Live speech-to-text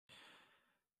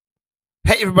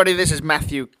everybody, this is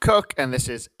Matthew Cook, and this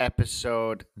is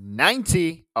episode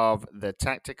 90 of the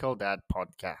Tactical Dad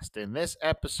podcast. In this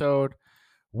episode,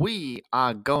 we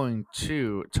are going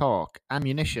to talk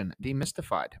ammunition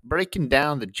demystified, breaking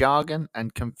down the jargon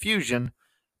and confusion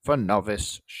for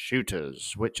novice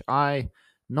shooters, which I,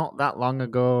 not that long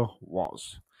ago,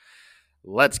 was.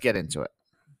 Let's get into it.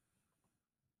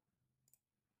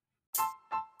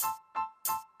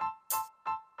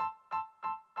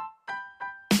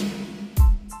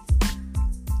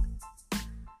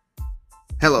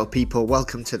 Hello, people.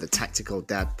 Welcome to the Tactical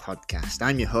Dad podcast.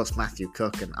 I'm your host, Matthew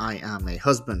Cook, and I am a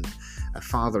husband, a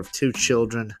father of 2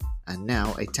 children, and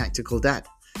now a tactical dad.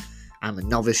 I'm a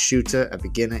novice shooter, a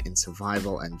beginner in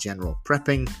survival and general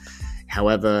prepping.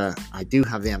 However, I do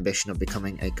have the ambition of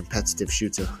becoming a competitive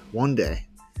shooter one day,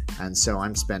 and so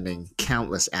I'm spending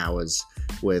countless hours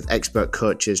with expert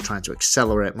coaches trying to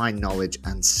accelerate my knowledge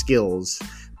and skills,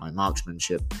 my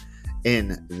marksmanship,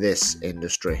 in this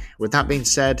industry. With that being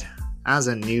said, as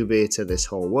a newbie to this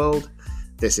whole world,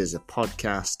 this is a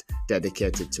podcast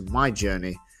dedicated to my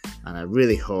journey, and I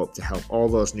really hope to help all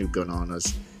those new gun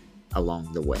owners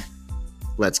along the way.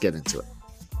 Let's get into it.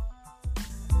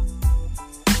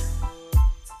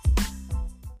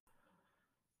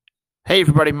 Hey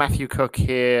everybody, Matthew Cook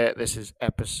here. This is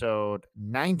episode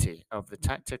 90 of the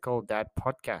Tactical Dad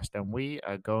podcast, and we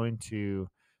are going to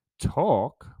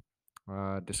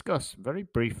discuss very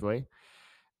briefly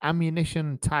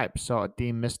ammunition types, sort of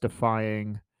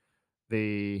demystifying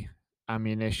the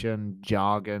ammunition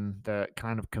jargon that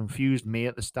kind of confused me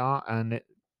at the start. And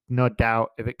no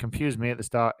doubt, if it confused me at the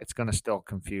start, it's going to still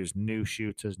confuse new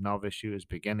shooters, novice shooters,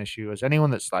 beginner shooters,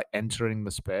 anyone that's like entering the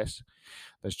space,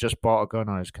 that's just bought a gun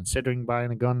or is considering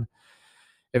buying a gun.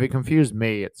 If it confused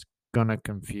me, it's going to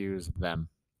confuse them,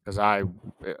 because I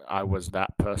was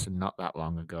that person not that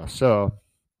long ago. So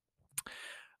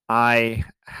I've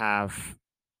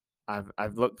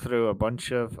looked through a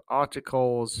bunch of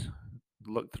articles,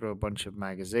 looked through a bunch of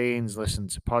magazines,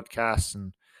 listened to podcasts,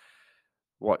 and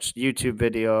watched YouTube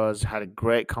videos. Had a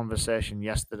great conversation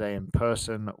yesterday in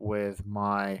person with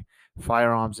my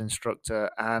firearms instructor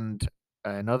and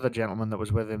another gentleman that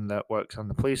was with him that works on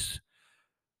the police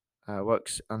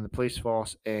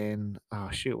force in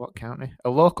what county? A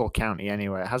local county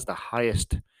anyway. It has the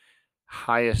highest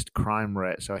crime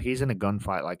rate. So he's in a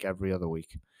gunfight like every other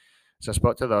week. So I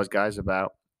spoke to those guys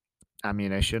about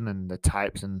ammunition and the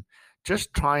types, and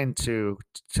just trying to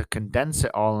condense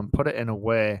it all and put it in a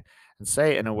way and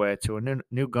say it in a way to a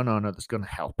new gun owner that's going to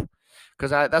help. Because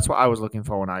that's what I was looking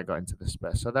for when I got into this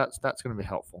space. So that's going to be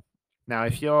helpful. Now,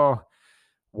 if you're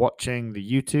watching the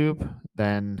YouTube,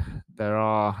 then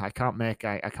I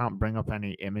can't bring up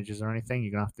any images or anything.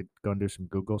 You're going to have to go and do some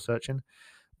Google searching.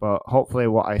 But hopefully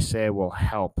what I say will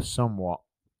help somewhat.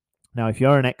 Now, if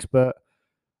you're an expert,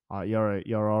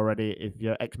 you're already, if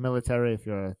you're ex-military, if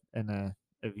you're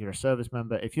a service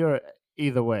member, if you're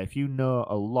either way, if you know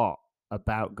a lot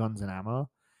about guns and ammo,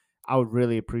 I would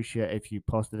really appreciate if you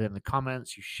posted it in the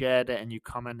comments, you shared it, and you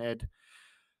commented.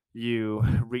 You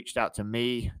reached out to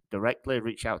me directly,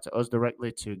 reach out to us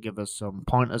directly to give us some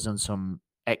pointers and some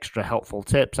extra helpful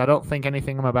tips. I don't think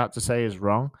anything I'm about to say is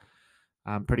wrong.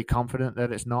 I'm pretty confident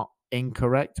that it's not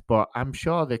incorrect, but I'm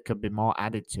sure there could be more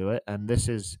added to it. And this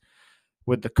is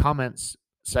with the comments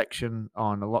section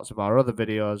on lots of our other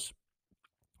videos.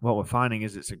 What we're finding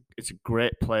is it's a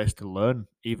great place to learn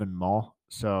even more.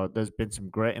 So there's been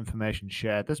some great information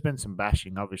shared. There's been some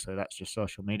bashing, obviously, that's just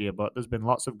social media, but there's been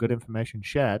lots of good information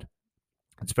shared.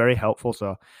 It's very helpful.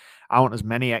 So I want as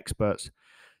many experts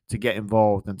to get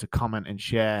involved and to comment and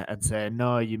share and say,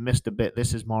 no, you missed a bit.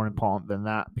 This is more important than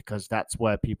that, because that's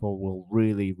where people will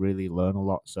really, really learn a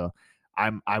lot. So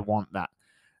I want that.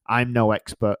 I'm no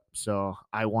expert, so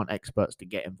I want experts to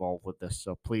get involved with this.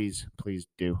 So please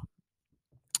do.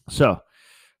 So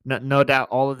no doubt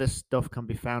all of this stuff can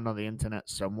be found on the internet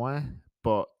somewhere,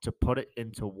 but to put it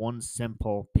into one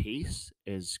simple piece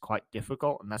is quite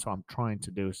difficult, and that's what I'm trying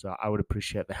to do. So I would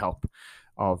appreciate the help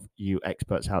of you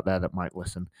experts out there that might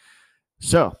listen.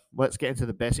 So let's get into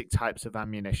the basic types of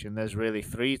ammunition. There's really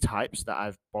 3 types that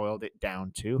I've boiled it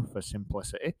down to for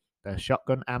simplicity. There's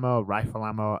shotgun ammo, rifle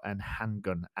ammo, and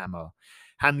handgun ammo.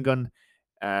 Handgun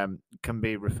can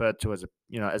be referred to as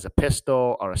a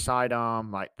pistol or a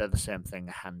sidearm. Like, they're the same thing,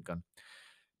 a handgun.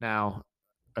 Now,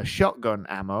 a shotgun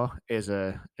ammo is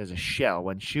a shell.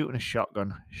 When shooting a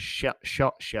shotgun,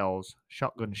 shotgun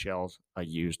shells are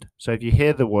used. So if you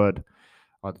hear the word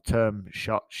or the term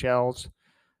shot shells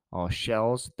or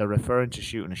shells, they're referring to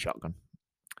shooting a shotgun.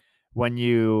 When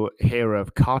you hear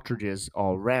of cartridges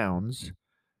or rounds,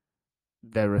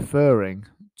 they're referring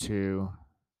to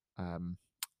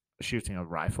shooting a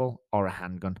rifle or a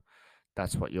handgun.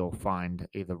 That's what you'll find.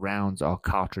 Either rounds or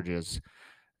cartridges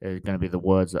are going to be the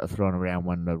words that are thrown around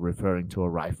when they're referring to a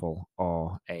rifle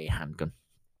or a handgun.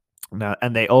 Now,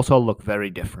 and they also look very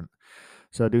different.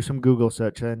 So do some Google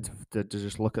searching to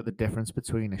just look at the difference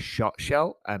between a shot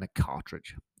shell and a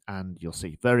cartridge, and you'll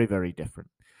see very, very different.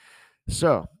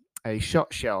 So a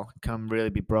shot shell can really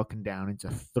be broken down into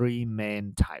three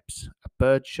main types: a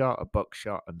bird shot, a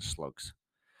buckshot, and slugs.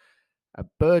 A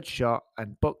bird shot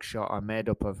and buckshot are made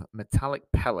up of metallic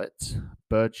pellets.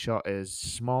 Bird shot is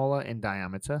smaller in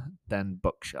diameter than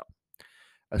buckshot.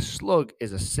 A slug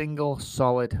is a single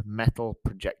solid metal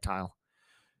projectile,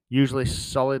 usually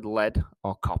solid lead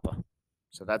or copper.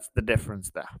 So that's the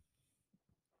difference there.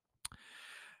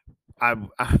 I'm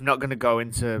not going to go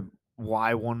into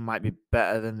why one might be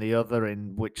better than the other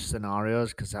in which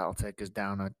scenarios, because that'll take us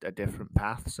down a different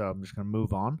path. So I'm just going to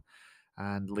move on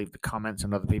and leave the comments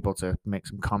and other people to make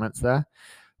some comments there.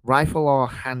 Rifle or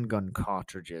handgun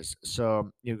cartridges.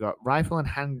 So you've got rifle and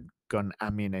handgun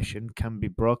ammunition can be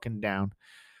broken down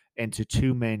into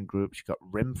two main groups. You've got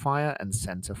rimfire and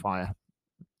centerfire.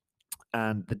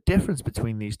 And the difference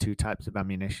between these two types of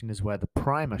ammunition is where the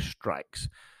primer strikes.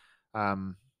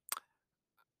 Where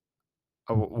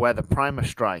the primer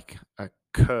strike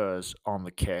occurs on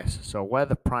the case. So where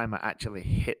the primer actually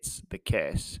hits the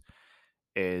case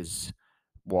is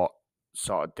what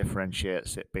sort of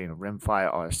differentiates it being a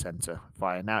rimfire or a center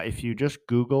fire. Now, if you just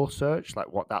Google search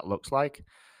like what that looks like,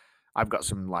 I've got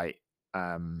some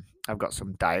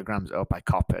diagrams up. I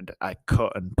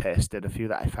cut and pasted a few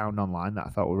that I found online that I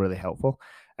thought were really helpful,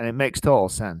 and it makes total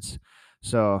sense.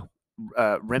 So,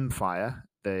 rimfire,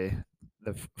 the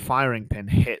firing pin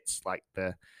hits like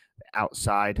the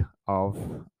outside of,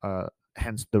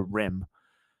 hence the rim,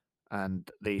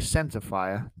 and the center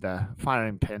fire, the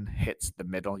firing pin hits the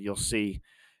middle. You'll see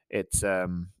it's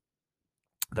the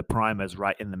primer's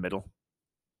right in the middle,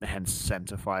 hence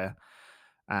center fire.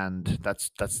 And that's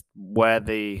where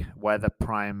the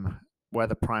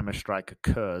primer strike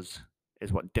occurs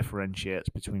is what differentiates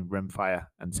between rimfire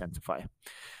and centerfire.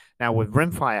 Now, with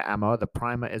rimfire ammo, the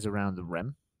primer is around the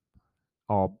rim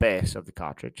or base of the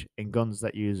cartridge. In guns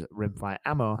that use rimfire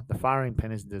ammo, the firing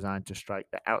pin is designed to strike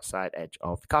the outside edge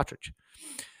of the cartridge.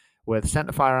 With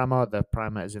centerfire ammo, the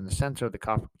primer is in the center of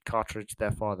the cartridge.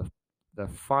 Therefore, the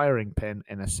firing pin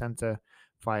in a center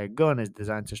fire gun is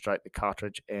designed to strike the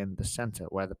cartridge in the center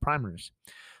where the primer is.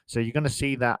 So you're going to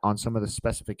see that on some of the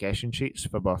specification sheets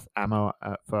for both ammo,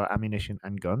 for ammunition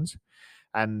and guns,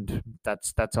 and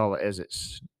that's all it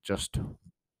is.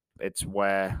 It's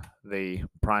where the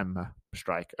primer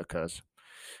strike occurs,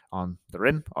 on the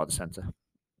rim or the center.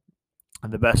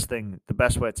 And the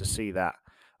best way to see that,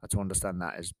 or to understand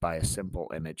that, is by a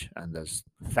simple image, and there's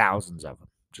thousands of them.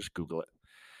 Just Google it.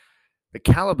 The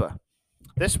caliber.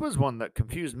 This was one that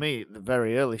confused me at the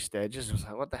very early stages. I was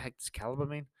like, what the heck does caliber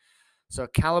mean? So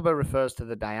caliber refers to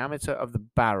the diameter of the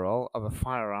barrel of a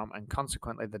firearm and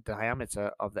consequently the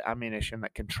diameter of the ammunition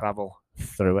that can travel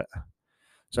through it.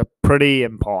 So pretty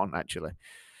important, actually.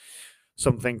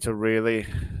 Something to really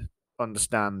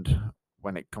understand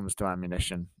when it comes to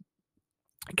ammunition.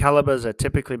 Calibers are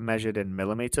typically measured in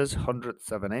millimeters,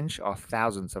 hundredths of an inch or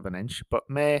thousandths of an inch, but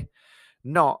may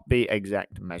not be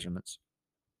exact measurements.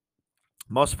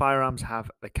 Most firearms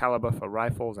have the caliber for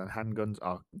rifles and handguns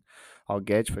or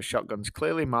gauge for shotguns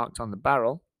clearly marked on the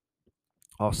barrel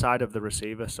or side of the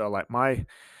receiver. So, like my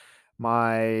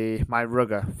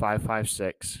Ruger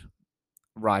 5.56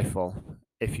 rifle,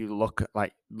 if you look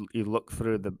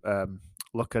through the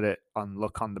look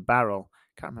on the barrel,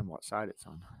 can't remember what side it's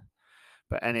on,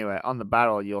 but anyway, on the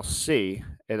barrel you'll see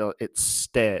it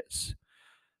states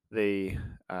the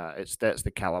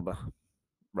caliber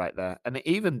right there, and it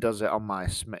even does it on my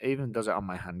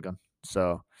handgun.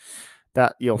 So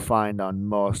that you'll find on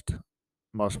most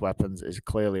weapons is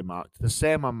clearly marked. The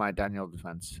same on my Daniel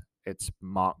Defense; it's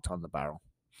marked on the barrel.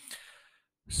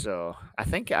 So I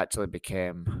think it actually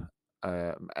became,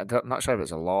 I'm not sure if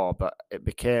it's a law, but it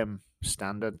became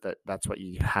standard that's what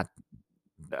you had.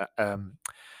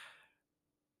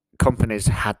 Companies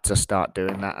had to start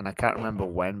doing that, and I can't remember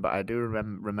when, but I do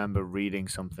remember reading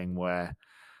something where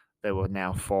they were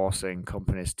now forcing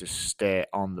companies to state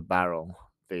on the barrel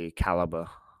the caliber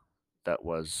that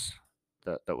was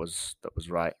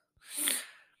right.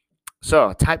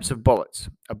 So, types of bullets.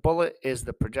 A bullet is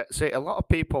the project. See, a lot of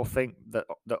people think that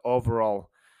the overall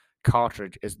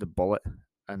cartridge is the bullet,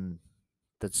 and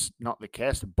that's not the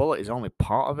case. The bullet is only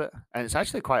part of it, and it's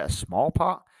actually quite a small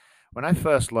part. When I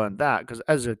first learned that, because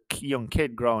as a young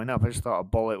kid growing up, I just thought a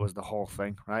bullet was the whole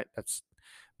thing, right? That's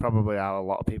probably how a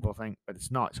lot of people think, but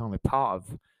it's not. It's only part of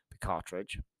the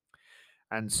cartridge.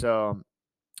 And so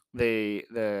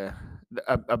a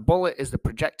bullet is the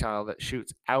projectile that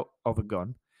shoots out of a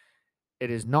gun. It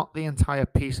is not the entire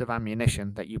piece of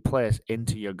ammunition that you place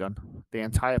into your gun. The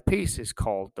entire piece is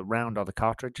called the round or the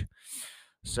cartridge.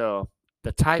 So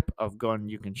the type of gun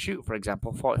you can shoot, for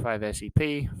example, 45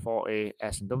 ACP, 40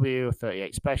 S&W,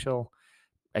 38 Special,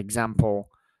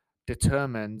 example,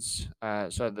 determines,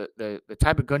 the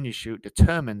type of gun you shoot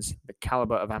determines the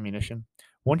caliber of ammunition.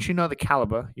 Once you know the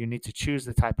caliber, you need to choose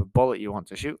the type of bullet you want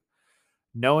to shoot.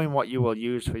 Knowing what you will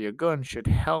use for your gun should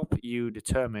help you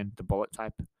determine the bullet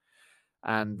type.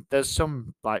 And there's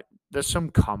some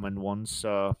common ones.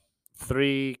 So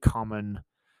 3 common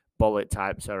bullet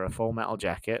types are a full metal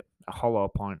jacket, a hollow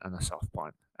point, and a soft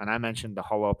point. And I mentioned the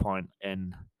hollow point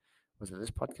in, was it this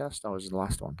podcast or was it the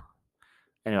last one?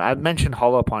 Anyway, I've mentioned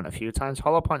hollow point a few times.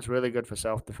 Hollow point's really good for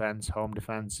self defense, home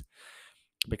defense,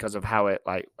 because of the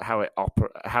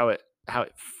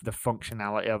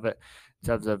functionality of it. In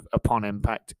terms of upon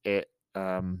impact, it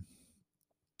what's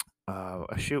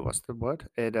the word?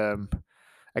 It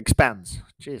expands.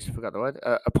 Jeez, I forgot the word.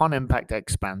 Upon impact, it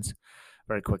expands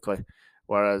very quickly.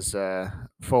 Whereas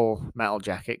full metal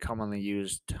jacket, commonly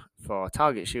used for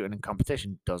target shooting and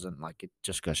competition, doesn't. Like, it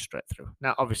just goes straight through.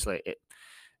 Now, obviously, it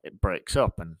breaks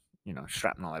up and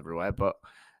shrapnel everywhere, but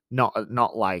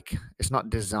not like, it's not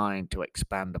designed to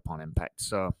expand upon impact.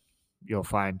 So you'll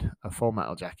find a full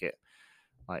metal jacket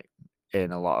like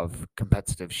in a lot of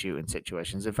competitive shooting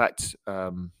situations. In fact,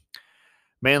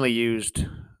 mainly used,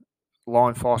 law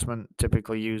enforcement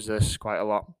typically use this quite a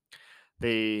lot.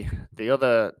 The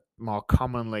other more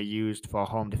commonly used for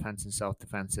home defense and self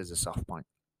defense is a soft point.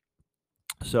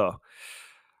 So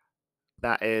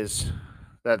they're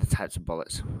the types of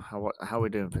bullets. How are we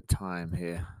doing for time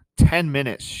here? 10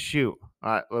 minutes. Shoot.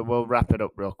 All right, we'll wrap it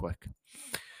up real quick.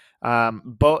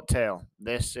 Boat tail.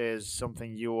 This is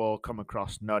something you will come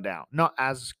across, no doubt. Not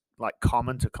as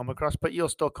common to come across, but you'll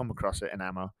still come across it in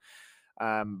ammo.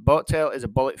 Boat tail is a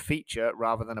bullet feature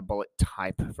rather than a bullet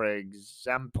type. For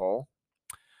example,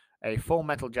 a full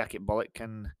metal jacket bullet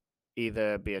can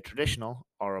either be a traditional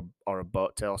or a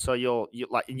boat tail. So you'll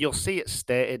see it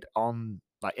stated on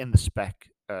in the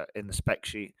spec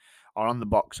sheet or on the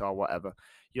box or whatever.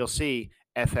 You'll see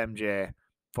FMJ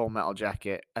full metal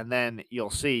jacket, and then you'll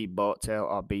see boat tail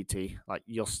or BT.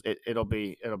 It'll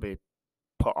be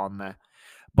put on there.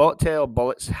 Boat tail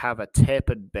bullets have a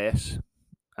tapered base.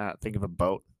 Think of a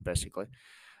boat, basically.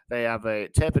 They have a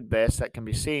tapered base that can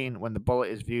be seen when the bullet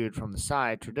is viewed from the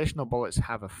side. Traditional bullets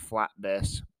have a flat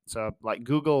base. So,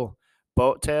 Google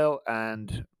boat tail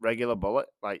and regular bullet,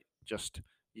 just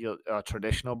a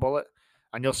traditional bullet,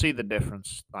 and you'll see the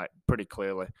difference pretty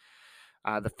clearly.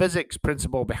 The physics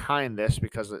principle behind this,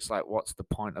 because it's what's the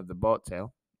point of the boat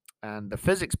tail? And the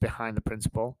physics behind the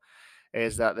principle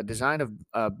is that the design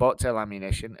of boat tail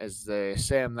ammunition is the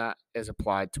same that is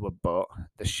applied to a boat.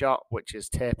 The shot, which is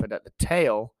tapered at the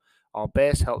tail or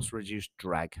base, helps reduce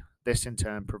drag. This in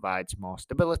turn provides more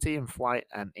stability in flight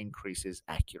and increases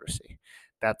accuracy.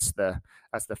 That's the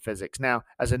physics. Now,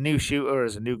 as a new shooter,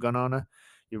 as a new gun owner,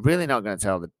 you're really not going to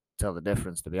tell the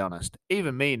difference, to be honest.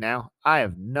 Even me now, I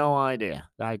have no idea.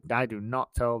 I do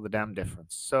not tell the damn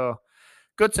difference. So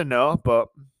good to know, but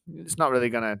it's not really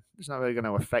gonna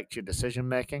affect your decision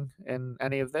making in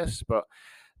any of this. But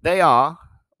they are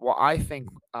what I think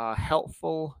are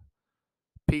helpful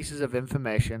pieces of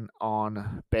information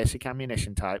on basic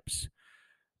ammunition types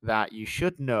that you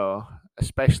should know,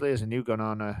 especially as a new gun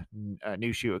owner, a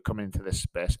new shooter coming into this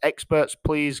space. Experts,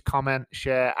 please comment,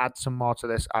 share, add some more to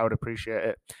this. I would appreciate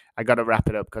it. I got to wrap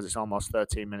it up because it's almost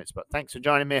 13 minutes. But thanks for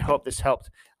joining me. I hope this helped.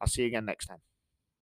 I'll see you again next time.